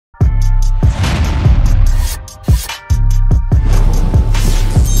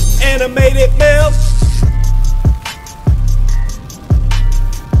Animated Mel.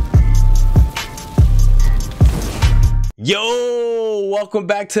 Yo, welcome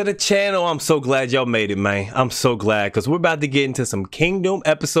back to the channel. I'm so glad y'all made it, man. I'm so glad because we're about to get into some Kingdom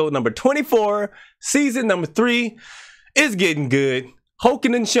episode number 24, season number 3. It's getting good.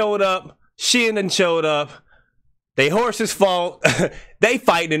 Houken done showed up. Shin done showed up. They horse's fault. They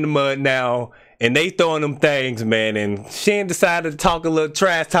fighting in the mud now. And they throwing them things, man. And Shin decided to talk a little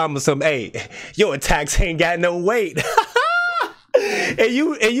trash, talking about some, hey, your attacks ain't got no weight. and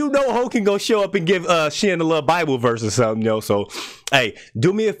you know Houken gonna show up and give Shin a little Bible verse or something, yo. So, hey,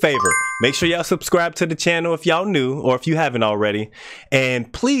 do me a favor. Make sure y'all subscribe to the channel if y'all new or if you haven't already.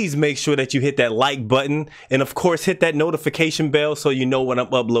 And please make sure that you hit that like button. And of course, hit that notification bell so you know when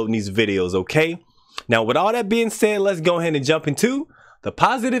I'm uploading these videos, okay? Now, with all that being said, let's go ahead and jump into the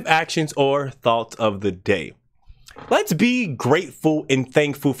positive actions or thoughts of the day. Let's be grateful and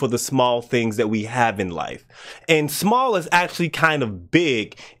thankful for the small things that we have in life. And small is actually kind of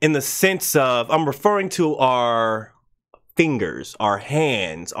big in the sense of, I'm referring to our fingers, our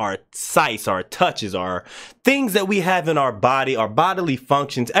hands, our sights, our touches, our things that we have in our body, our bodily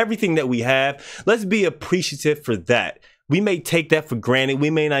functions, everything that we have. Let's be appreciative for that. We may take that for granted. We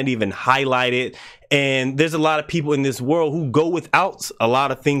may not even highlight it. And there's a lot of people in this world who go without a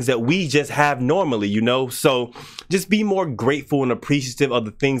lot of things that we just have normally, you know? So just be more grateful and appreciative of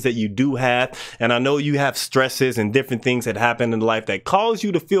the things that you do have. And I know you have stresses and different things that happen in life that cause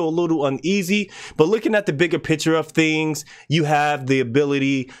you to feel a little uneasy. But looking at the bigger picture of things, you have the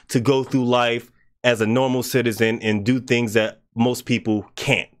ability to go through life as a normal citizen and do things that most people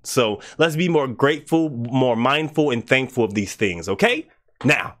can't. So let's be more grateful, more mindful, and thankful of these things, okay?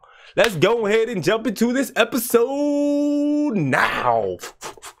 Now, let's go ahead and jump into this episode now.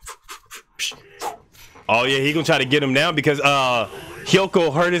 Oh yeah, he gonna try to get him now because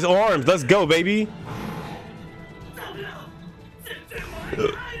Houken hurt his arms. Let's go, baby.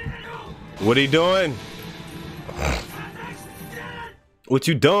 What are you doing? What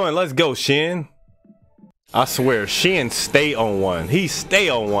you doing? Let's go, Shin. I swear, Shin stay on one. He stay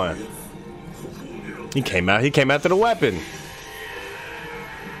on one. He came after the weapon.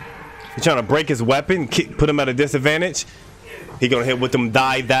 He's trying to break his weapon, put him at a disadvantage. He gonna hit with them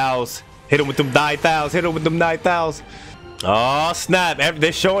die thous. Hit him with them die thous. Hit him with them die thous. Oh snap!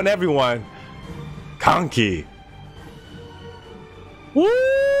 They're showing everyone. Conky. Woo!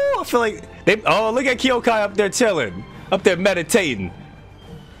 I feel like they. Oh, look at Kyokai up there chilling, up there meditating.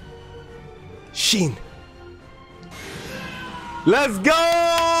 Shin. Let's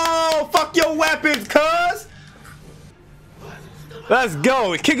go! Fuck your weapons, cuz! Let's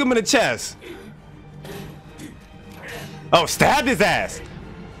go! Kick him in the chest. Oh, stabbed his ass.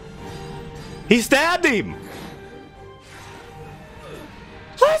 He stabbed him.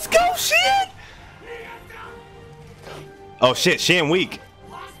 Let's go, Shin! Oh shit, Shin weak.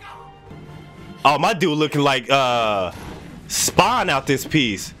 Oh, my dude looking like Spawn out this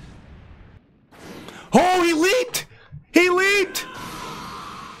piece. Oh, he leaped! He leaped!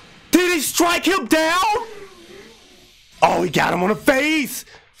 Did he strike him down? Oh, he got him on the face!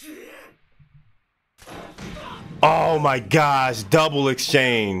 Oh my gosh, double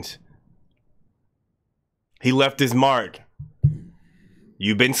exchange. He left his mark.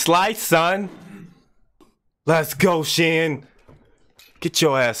 You've been sliced, son. Let's go, Shin. Get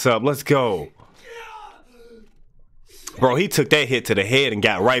your ass up, let's go. Bro, he took that hit to the head and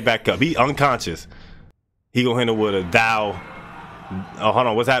got right back up. He unconscious. He gonna hit him with a Dow. Oh, hold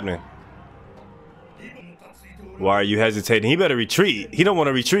on, what's happening? Why are you hesitating? He better retreat. He don't want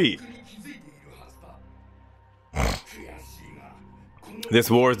to retreat. This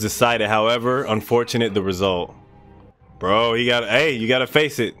war is decided, however, unfortunate the result. Bro, hey, you gotta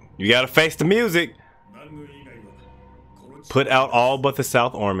face it. You gotta face the music. Put out all but the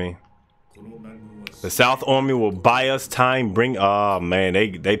South Army. The South Army will buy us time, oh man,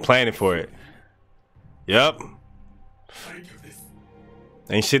 they planning for it. Yep.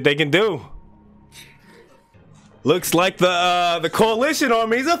 Ain't shit they can do. Looks like the coalition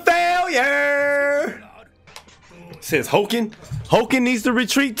army's a failure. Says Houken. Houken needs to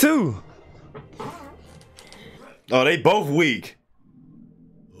retreat too. Oh, they both weak.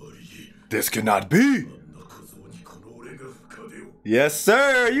 This cannot be. Yes,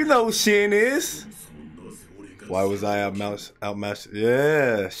 sir. You know who Shin is. Why was I outmatched?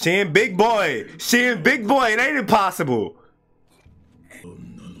 Yeah, Shin big boy. Shin big boy. It ain't impossible.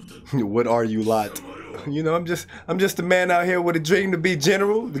 What are you lot? You know, I'm just a man out here with a dream to be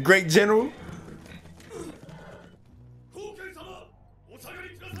general, the great general.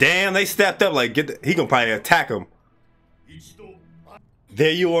 Damn, they stepped up like he gonna probably attack him.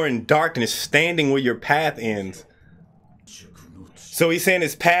 There you are in darkness, standing where your path ends. So he's saying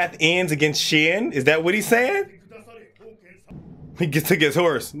his path ends against Shin? Is that what he's saying? He gets to his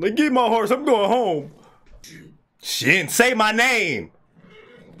horse. Like, give my horse, I'm going home. Shin, say my name.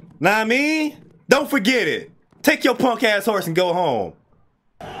 Know what I mean? Don't forget it. Take your punk ass horse and go home.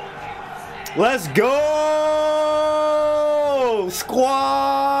 Let's go,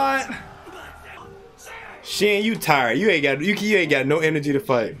 squad. Shin, you tired. You ain't got no energy to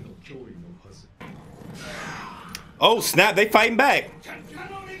fight. Oh snap, they fighting back.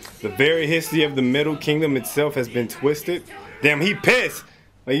 The very history of the Middle Kingdom itself has been twisted. Damn, he pissed.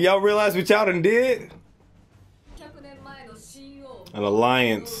 Like, y'all realize what y'all done did? An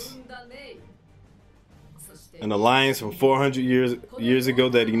alliance. An alliance from 400 years ago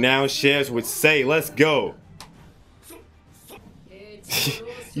that he now shares with Say. Let's go.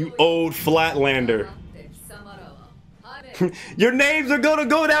 You old flatlander. Your names are gonna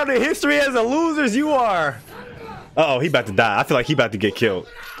go down in history as the losers you are. Uh oh, he about to die. I feel like he about to get killed.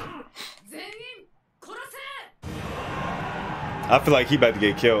 I feel like he about to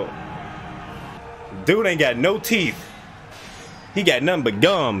get killed. Dude ain't got no teeth. He got nothing but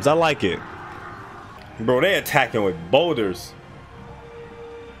gums. I like it. Bro, they attacking with boulders.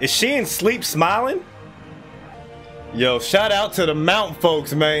 Is she in sleep smiling? Yo, shout out to the mountain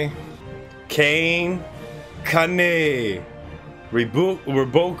folks, man. Kane, Kane,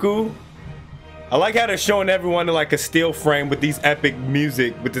 Riboku. I like how they're showing everyone in like a still frame with these epic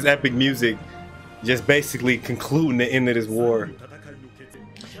music, just basically concluding the end of this war.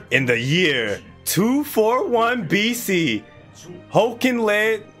 In the year 241 BC, Houken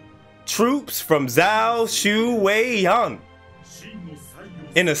led troops from Zhao Shu Wei Yang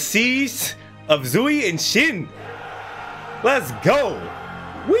in a siege of Zui and Shin. Let's go.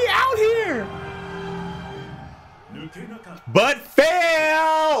 We out here. But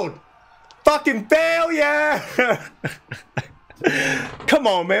failed. Fucking failure. Come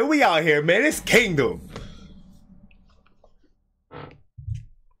on, man. We out here, man. It's kingdom.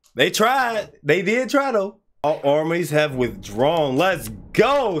 They tried. They did try, though. All armies have withdrawn. Let's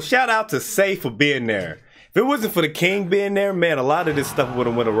go. Shout out to Say for being there. If it wasn't for the king being there, man, a lot of this stuff would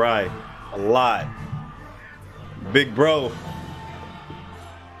have went awry. A lot. Big bro.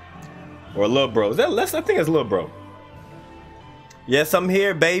 Or little bro. Is that less? I think it's little bro. Yes, I'm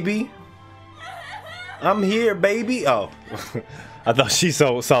here, baby. I'm here, baby. Oh. I thought she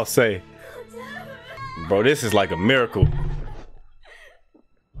saw Say. Bro, this is like a miracle.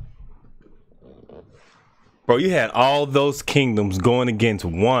 Bro, you had all those kingdoms going against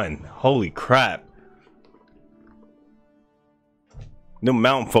one. Holy crap. Them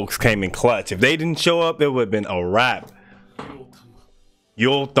mountain folks came in clutch. If they didn't show up, it would have been a wrap.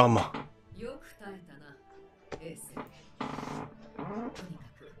 Yotama.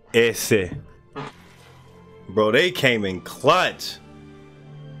 Ese. Bro, they came in clutch.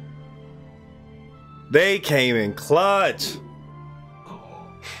 They came in clutch.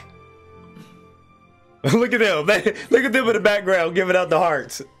 Look at them. Look at them in the background giving out the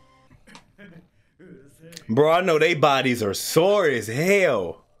hearts. Bro, I know they bodies are sore as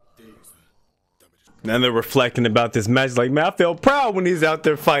hell. Now they're reflecting about this match like, man, I felt proud when he's out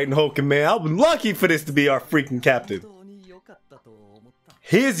there fighting Houken, man. I was lucky for this to be our freaking captain.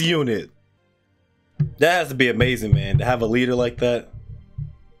 His unit. That has to be amazing, man, to have a leader like that.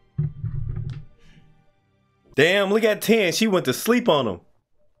 Damn, look at 10. She went to sleep on him.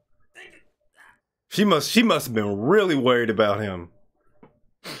 She must have been really worried about him.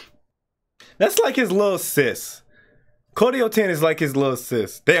 That's like his little sis. Koryo 10 is like his little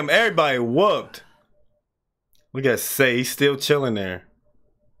sis. Damn, everybody whooped. Look at Say, he's still chilling there.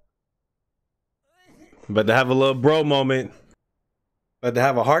 But to have a little bro moment. But to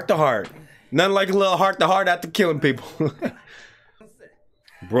have a heart to heart. Nothing like a little heart to heart after killing people.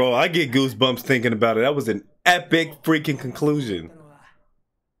 Bro, I get goosebumps thinking about it. That was an epic freaking conclusion.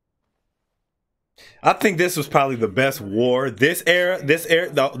 I think this was probably the best war. This era,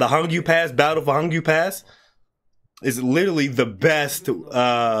 the Hangyu Pass, Battle for Hangyu Pass is literally the best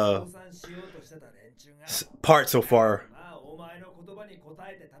part so far.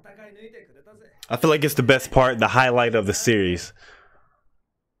 I feel like it's the best part, the highlight of the series.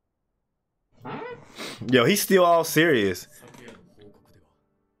 Yo, he's still all serious.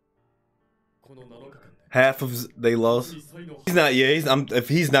 Half of they lost. He's not. Yeah, he's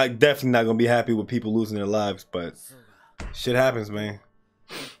not. Definitely not gonna be happy with people losing their lives. But shit happens, man.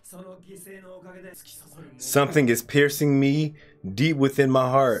 Something is piercing me deep within my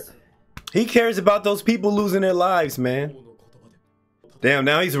heart. He cares about those people losing their lives, man. Damn,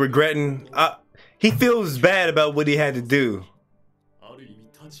 now he's regretting. He feels bad about what he had to do.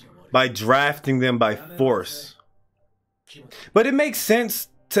 by drafting them by force. But it makes sense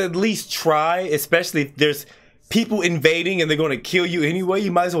to at least try, especially if there's people invading and they're going to kill you anyway.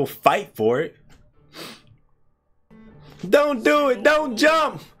 You might as well fight for it. Don't do it. Don't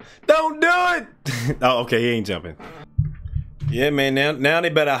jump. Don't do it. Oh, okay. He ain't jumping. Yeah, man. Now they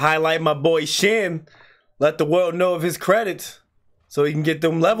better highlight my boy Shin. Let the world know of his credits so he can get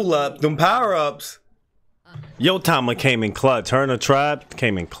them level up, them power ups. Yotama came in clutch. Her and her tribe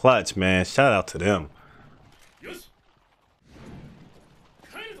came in clutch, man. Shout out to them.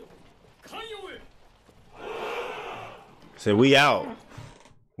 Said we out.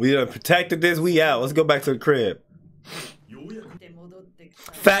 We done protected this. We out. Let's go back to the crib.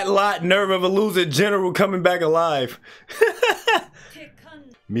 Fat lot, nerve of a loser general coming back alive.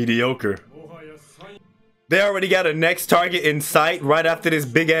 Mediocre. They already got a next target in sight right after this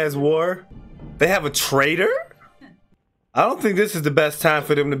big ass war. They have a traitor? I don't think this is the best time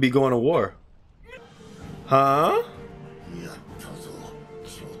for them to be going to war. Huh?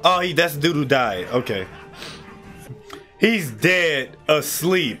 Oh, that's the dude who died. Okay. He's dead,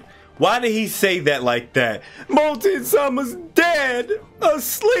 asleep. Why did he say that like that? Molten Summer's dead,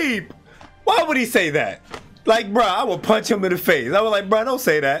 asleep. Why would he say that? Like, bro, I would punch him in the face. I was like, bro, don't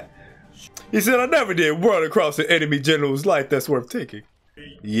say that. He said, I never did run across an enemy general's life that's worth taking.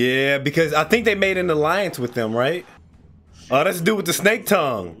 Yeah, because I think they made an alliance with them, right? Oh, that's to do with the snake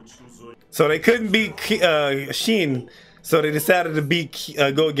tongue. So they couldn't beat Shin, so they decided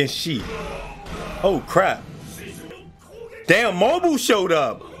to go against Shi. Oh, crap. Damn, Mobile showed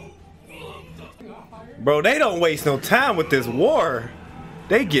up. Bro, they don't waste no time with this war.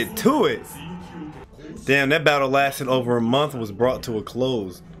 They get to it. Damn, that battle lasted over a month, was brought to a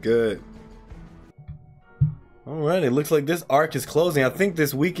close. Good. Alright, it looks like this arc is closing. I think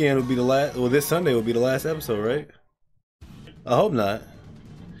this weekend will be the last, well, this Sunday will be the last episode, right? I hope not.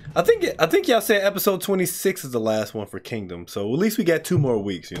 I think y'all said episode 26 is the last one for Kingdom. So at least we got 2 more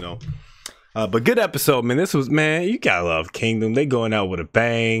weeks, you know. But good episode, man. This was, man, you gotta love Kingdom. They going out with a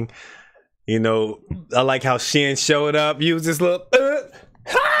bang. You know, I like how Shin showed up, used this little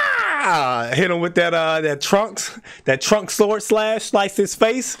hit him with that trunk sword slash, sliced his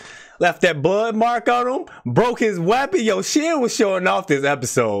face, left that blood mark on him, broke his weapon. Yo, Shin was showing off this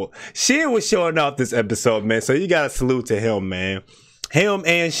episode. Shin was showing off this episode, man. So you gotta salute to him, man. Him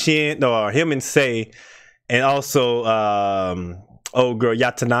and Shin, or him and Sei, and also old girl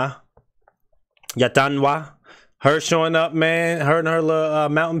Yatanwa, her showing up, man. Her and her little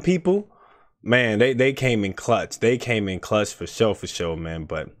mountain people, man. They came in clutch. They came in clutch for sure, man.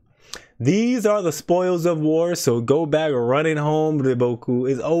 But these are the spoils of war. So go back running home, Riboku.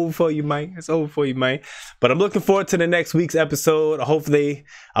 It's over for you, man. It's over for you, man. But I'm looking forward to the next week's episode. Hopefully,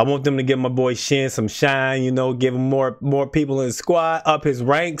 I want them to give my boy Shin some shine. You know, give him more people in the squad, up his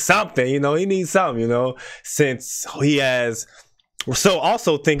rank, something. You know, he needs something. You know, since he has. So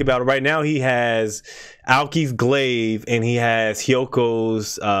also think about it right now, he has Aoki's glaive and he has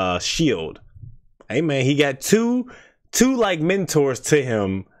Hyoko's shield. Hey man, he got two like mentors to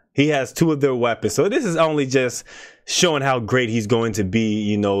him. He has 2 of their weapons. So this is only just showing how great he's going to be,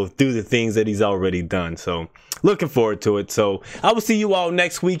 you know, through the things that he's already done. So looking forward to it. So I will see you all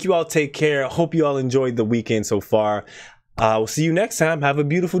next week. You all take care. Hope you all enjoyed the weekend so far. We'll see you next time. Have a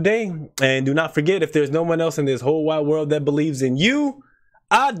beautiful day. And do not forget, if there's no one else in this whole wide world that believes in you,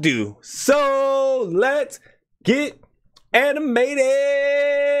 I do. So let's get animated.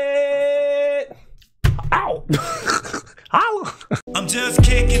 Ow. Ow. I'm just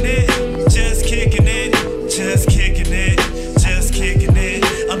kicking it, just kicking it, just kicking it, just kicking it.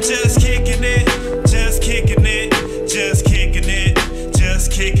 I'm just kicking it, just kicking it, just kicking it,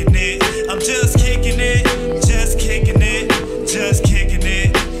 just kicking it. I'm just kicking it, just kicking it, just kicking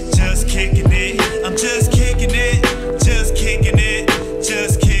it, just kicking it. I'm just kicking it.